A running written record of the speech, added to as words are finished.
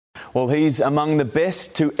Well, he's among the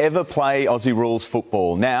best to ever play Aussie rules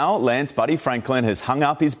football. Now, Lance Buddy Franklin has hung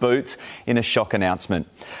up his boots in a shock announcement.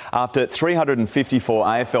 After 354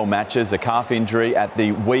 AFL matches, a calf injury at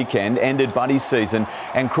the weekend ended Buddy's season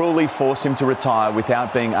and cruelly forced him to retire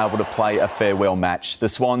without being able to play a farewell match. The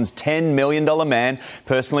Swans' $10 million man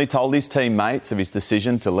personally told his teammates of his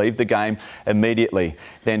decision to leave the game immediately,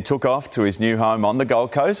 then took off to his new home on the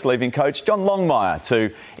Gold Coast, leaving coach John Longmire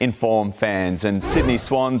to inform fans. And Sydney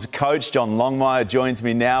Swans coach John Longmire joins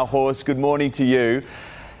me now. Horse, good morning to you.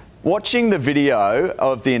 Watching the video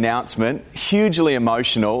of the announcement, hugely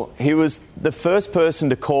emotional. He was the first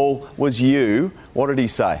person to call was you. What did he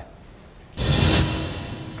say?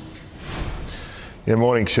 Yeah,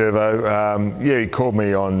 morning, Shervo. He called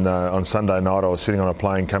me on Sunday night. I was sitting on a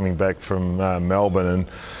plane coming back from Melbourne, and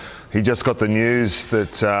he just got the news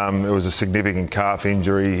that it was a significant calf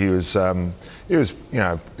injury. He was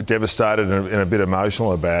devastated and a bit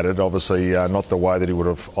emotional about it. Obviously, not the way that he would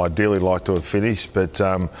have ideally liked to have finished. But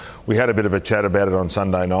we had a bit of a chat about it on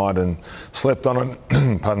Sunday night and slept on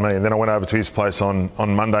it. Pardon me. And then I went over to his place on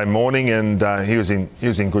Monday morning, and he was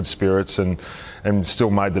in good spirits and still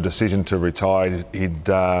made the decision to retire. It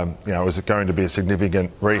was going to be a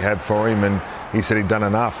significant rehab for him, and he said he'd done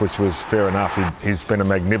enough, which was fair enough. He's been a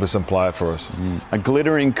magnificent player for us. A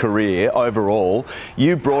glittering career overall.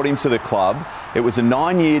 You brought him to the club. It was a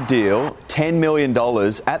 9-year deal, $10 million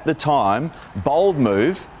at the time. Bold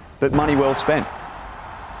move, but money well spent.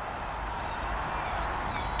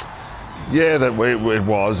 Yeah, it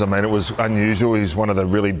was. I mean, it was unusual. He's one of the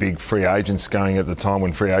really big free agents going at the time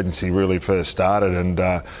when free agency really first started,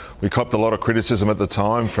 and we copped a lot of criticism at the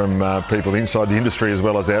time from people inside the industry as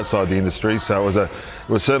well as outside the industry. So it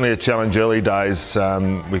was certainly a challenge early days.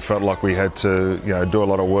 We felt like we had to do a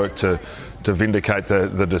lot of work to vindicate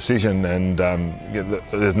the decision, and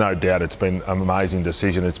there's no doubt it's been an amazing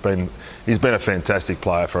decision. He's been a fantastic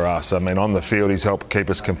player for us. I mean, on the field he's helped keep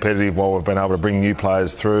us competitive while we've been able to bring new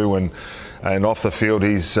players through, and off the field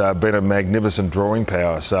he's been a magnificent drawing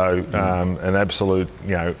power. So an absolute,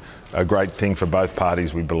 a great thing for both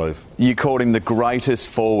parties, we believe. You called him the greatest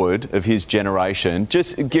forward of his generation.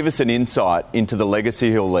 Just give us an insight into the legacy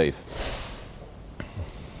he'll leave.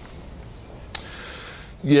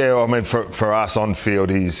 Yeah, I mean, for us on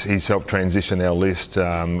field, he's helped transition our list.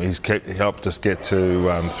 He's helped us get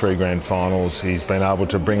to 3 grand finals. He's been able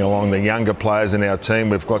to bring along the younger players in our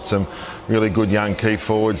team. We've got some really good young key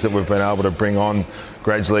forwards that we've been able to bring on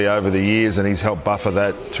gradually over the years, and he's helped buffer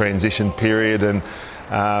that transition period. And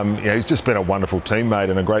he's just been a wonderful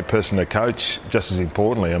teammate and a great person to coach, just as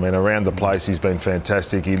importantly. I mean, around the place he's been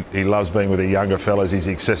fantastic. He loves being with the younger fellas. He's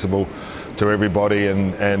accessible to everybody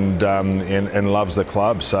and loves the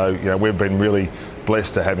club. So, we've been really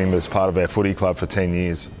blessed to have him as part of our footy club for 10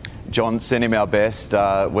 years. John, send him our best.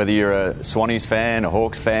 Whether you're a Swannies fan, a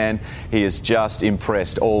Hawks fan, he has just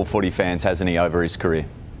impressed all footy fans, hasn't he, over his career?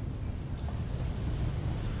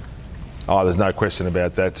 Oh, there's no question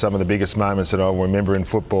about that. Some of the biggest moments that I remember in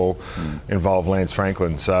football involve Lance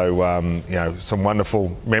Franklin. So, some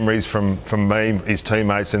wonderful memories from me, his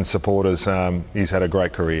teammates and supporters. He's had a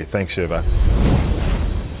great career. Thanks, Shervo.